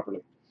raised properly.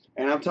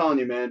 And I'm telling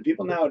you, man,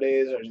 people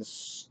nowadays are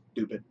just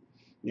stupid.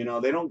 You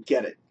know, they don't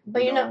get it.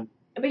 But you know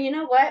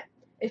what?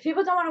 If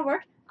people don't want to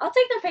work, I'll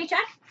take their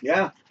paycheck.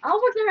 Yeah.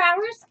 I'll work their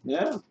hours.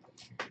 Yeah.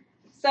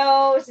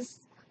 So it's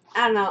just,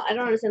 I don't know. I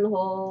don't understand the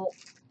whole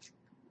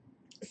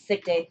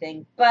sick day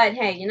thing. But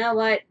hey, you know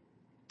what?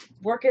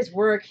 Work is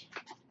work.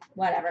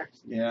 Whatever.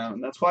 Yeah,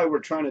 and that's why we're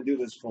trying to do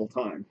this full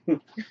time.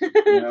 You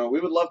know, we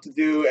would love to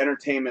do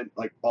entertainment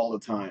like all the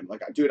time.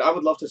 Like, dude, I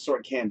would love to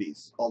sort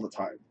candies all the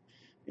time.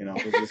 You know,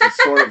 because this is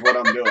sort of what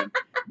I'm doing.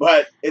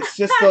 But it's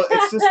just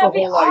the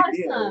whole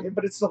idea.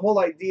 But it's the whole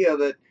idea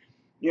that,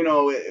 you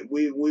know,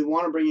 we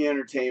want to bring you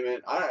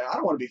entertainment. I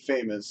don't want to be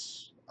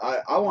famous.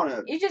 I want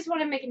to. You just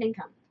want to make an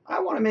income. I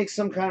want to make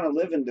some kind of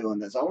living doing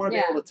this. I want to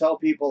be able to tell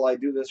people I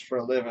do this for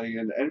a living,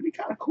 and it'd be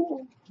kind of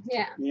cool.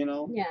 Yeah. You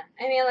know? Yeah.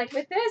 I mean, like,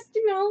 with this,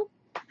 you know,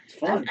 it's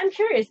fun. I'm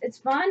curious. It's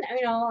fun.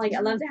 You know, like,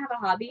 I love to have a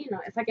hobby. You know,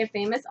 if I get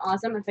famous,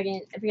 awesome. If I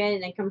get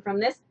an income from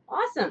this,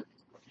 awesome.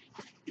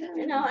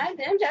 You know, I'm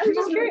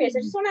just curious. I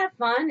just want to have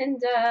fun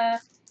and,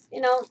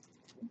 you know,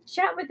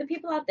 chat with the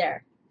people out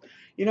there.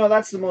 You know,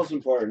 that's the most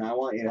important. I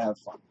want you to have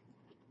fun.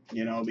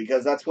 You know,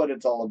 because that's what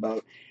it's all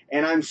about.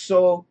 And I'm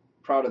so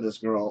proud of this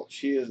girl.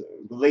 She is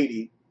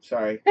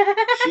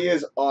she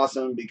is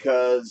awesome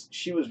because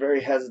she was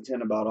very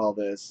hesitant about all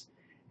this,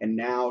 and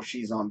now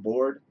she's on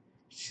board.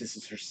 This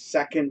is her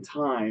second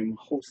time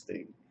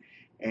hosting,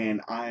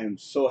 and I am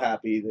so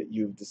happy that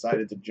you've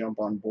decided to jump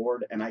on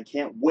board, and I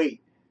can't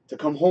wait to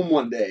come home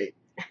one day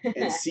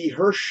and see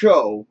her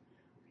show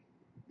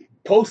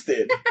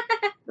posted.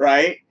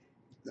 Right?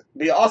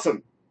 Be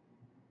awesome.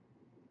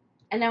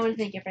 And I want to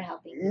thank you for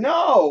helping.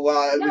 No,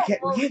 we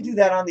can't do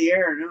that on the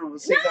air. No,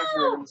 let's save that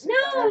for. That's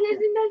not what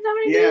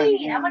I'm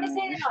doing. I want to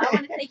say I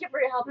want to thank you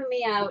for helping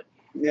me out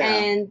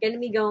and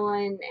getting me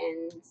going,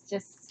 and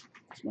just.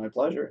 It's my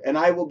pleasure, and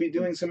I will be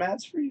doing some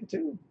ads for you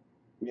too.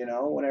 You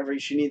know, whenever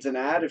she needs an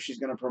ad, if she's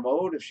going to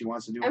promote, if she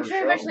wants to do. I'm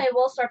sure eventually I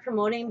will start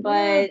promoting,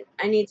 but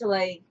I need to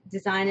like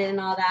design it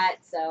and all that.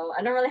 So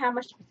I don't really have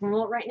much to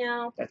promote right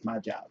now. That's my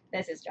job.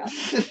 That's his job,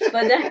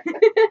 but then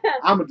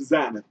I'm a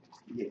designer.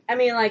 Yeah. I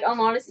mean, like,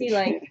 honestly,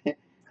 like, oh,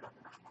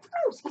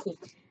 excuse me.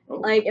 Oh.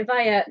 Like, if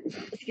I,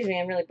 excuse me,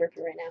 I'm really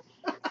burping right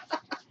now.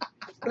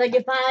 Like,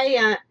 if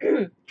I,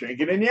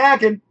 Drinkin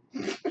Yakkin.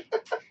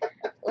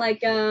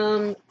 Like,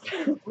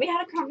 we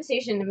had a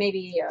conversation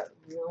maybe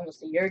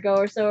almost a year ago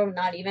or so,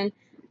 not even.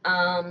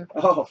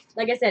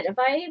 Like I said, if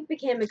I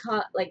became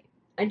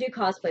I do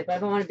cosplay, but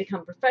if I want to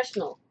become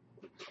professional,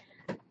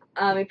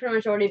 we pretty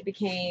much already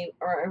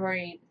I've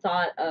already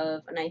thought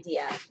of an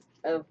idea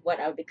of what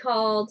I would be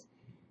called.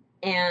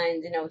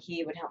 And, you know,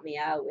 he would help me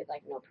out with,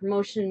 like, you know,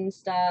 promotion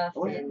stuff.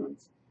 And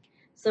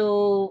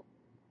so,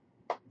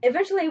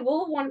 eventually,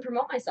 we'll want to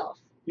promote myself.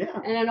 Yeah.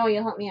 And I know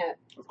you'll help me out.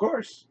 Of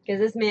course. Because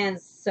this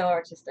man's so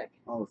artistic.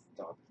 Oh,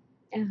 stop.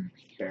 Oh,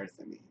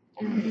 embarrassing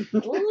me.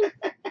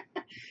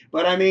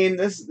 But, I mean,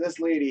 this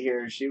lady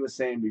here, she was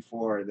saying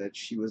before that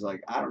she was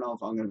like, I don't know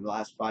if I'm going to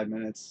last 5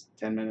 minutes,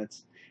 10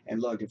 minutes.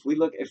 And look, if we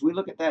look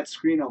at that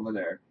screen over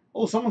there,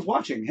 oh, someone's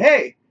watching.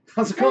 Hey!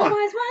 How's it going?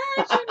 Someone's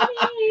watching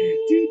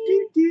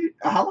me.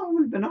 How long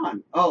have we been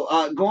on?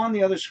 Oh, go on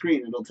the other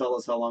screen. It'll tell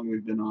us how long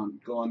we've been on.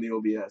 Go on the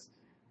OBS.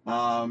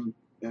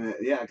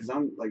 Yeah, because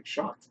I'm, like,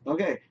 shocked.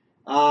 Okay.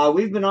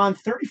 We've been on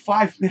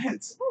 35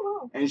 minutes.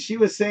 Oh, wow. And she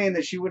was saying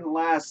that she wouldn't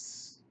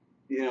last,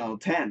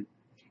 10.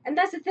 And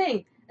that's the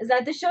thing, is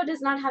that the show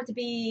does not have to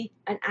be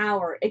an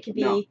hour. It could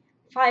be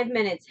 5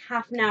 minutes,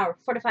 half an hour,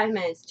 45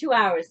 minutes, 2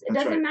 hours. It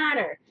doesn't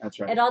matter. That's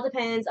right. It all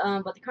depends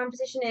on what the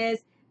conversation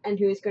is and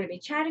who's going to be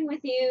chatting with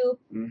you.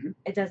 Mm-hmm.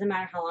 It doesn't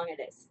matter how long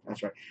it is.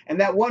 That's right. And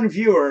that one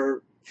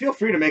viewer, feel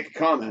free to make a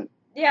comment.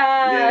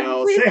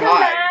 Yeah. Say hi.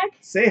 Back.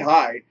 Say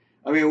hi.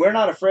 I mean, we're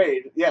not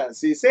afraid. Yeah,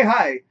 see, say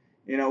hi.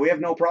 We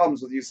have no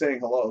problems with you saying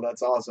hello.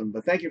 That's awesome.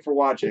 But thank you for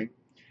watching.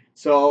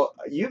 So,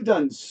 you've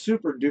done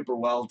super duper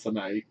well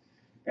tonight.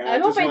 And I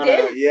hope I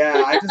did.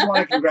 Yeah, I just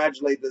want to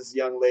congratulate this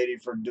young lady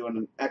for doing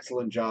an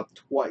excellent job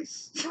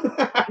twice.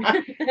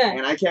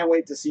 And I can't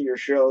wait to see your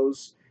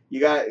shows. You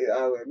got.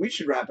 We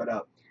should wrap it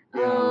up.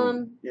 Yeah,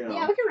 we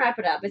can wrap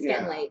it up. It's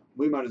getting late.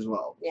 We might as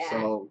well. Yeah.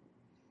 So.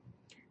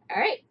 All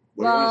right.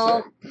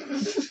 Well,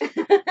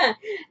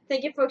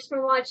 thank you folks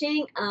for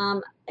watching.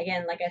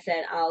 Again, like I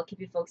said, I'll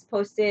keep you folks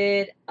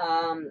posted.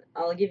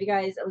 I'll give you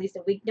guys at least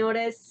a week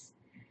notice.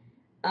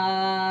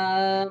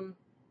 Have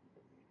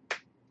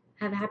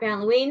a happy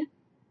Halloween.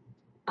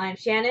 I'm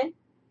Shannon.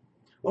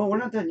 Oh, we're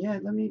not done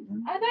yet. Let me.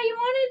 I thought you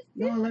wanted.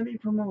 No, let me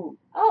promote.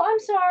 Oh, I'm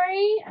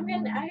sorry. Okay,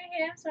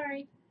 I'm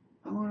sorry.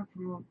 I want to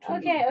promote too.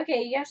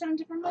 Okay. You have something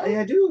to promote?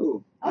 I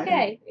do.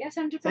 Okay, you have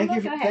something to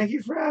promote? Go ahead. Thank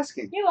you for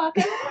asking. You're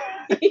welcome.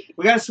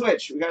 We gotta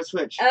switch.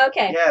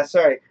 Okay. Yeah,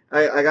 sorry.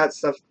 I got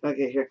stuff.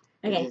 Okay, here.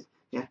 Okay.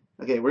 Yeah.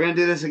 Okay, we're gonna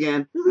do this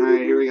again. All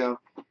right, here we go.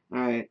 All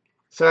right.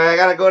 Sorry, I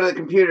gotta go to the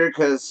computer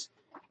because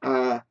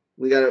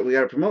we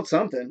gotta promote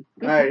something.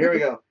 All right, here we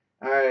go.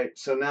 All right.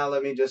 So now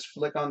let me just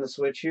flick on the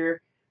switch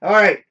here. All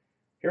right,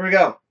 here we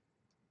go.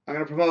 I'm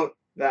gonna promote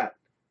that.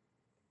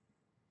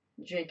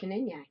 Drinkin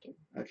and Yakkin.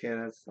 Okay,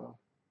 that's all.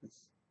 Is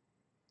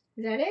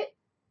that it?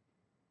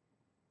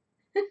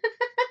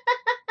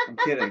 I'm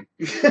kidding.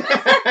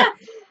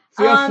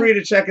 Feel free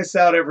to check us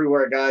out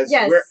everywhere, guys.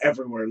 Yes. We're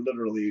everywhere,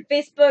 literally.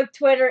 Facebook,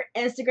 Twitter,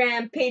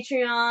 Instagram,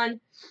 Patreon.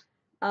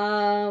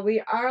 We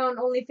are on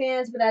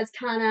OnlyFans, but that's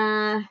kind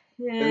of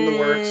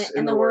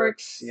in the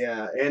works.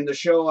 Yeah, and the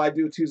show I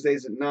do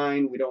Tuesdays at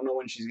 9. We don't know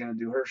when she's gonna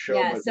do her show.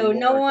 Yeah, but so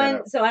no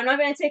one. So I'm not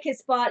gonna take his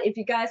spot. If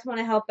you guys want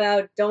to help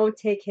out, don't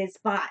take his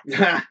spot.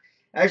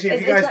 Actually,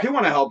 if you guys do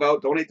want to help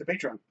out, donate to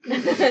Patreon.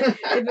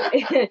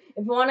 if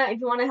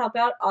you wanna help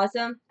out,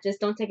 awesome.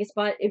 Just don't take his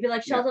spot. It'd be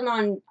like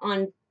Sheldon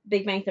on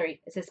Big Bang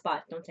Theory. It's his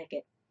spot. Don't take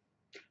it.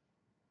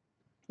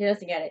 He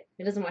doesn't get it.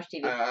 He doesn't watch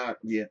TV.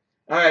 Yeah.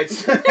 All right.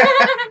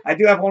 I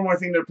do have one more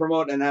thing to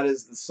promote, and that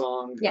is the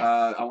song. Yes.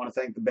 I want to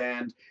thank the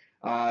band.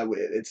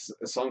 It's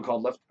a song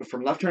called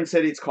from Left Turn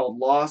City. It's called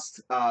Lost.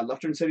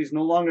 Left Turn City is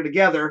no longer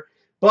together,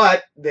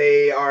 but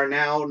they are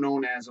now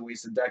known as A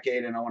Wasted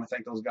Decade, and I want to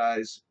thank those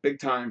guys big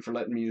time for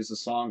letting me use the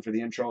song for the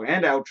intro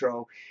and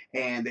outro.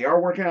 And they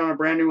are working on a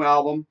brand new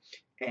album,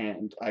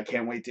 and I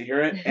can't wait to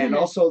hear it. And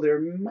also, there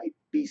might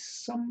be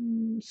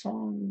some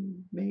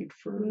song made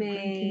for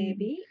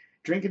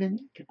Drinkin and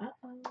Yakkin.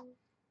 Uh-oh.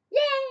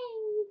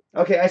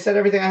 Yay! Okay, I said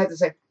everything I had to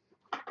say.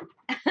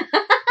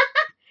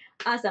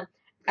 Awesome.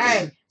 All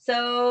right,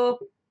 so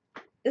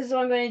this is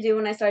what I'm going to do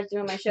when I start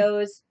doing my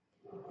shows.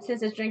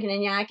 Since it's Drinkin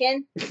and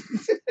Yakkin,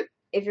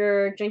 if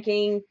you're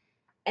drinking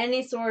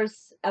any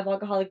source of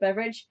alcoholic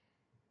beverage,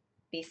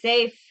 be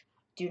safe.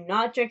 Do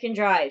not drink and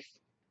drive.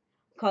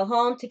 Call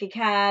home, take a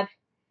cab,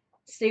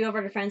 stay over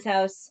at a friend's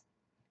house.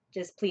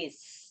 Just please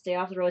stay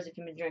off the roads if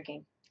you've been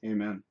drinking.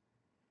 Amen.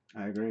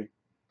 I agree.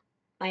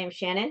 I am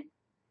Shannon.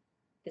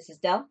 This is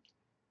Del.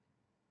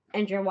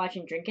 And you're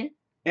watching Drinkin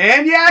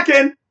and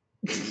Yakkin.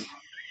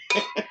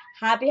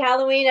 Happy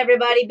Halloween,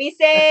 everybody. Be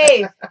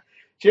safe.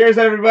 Cheers,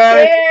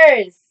 everybody.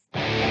 Cheers.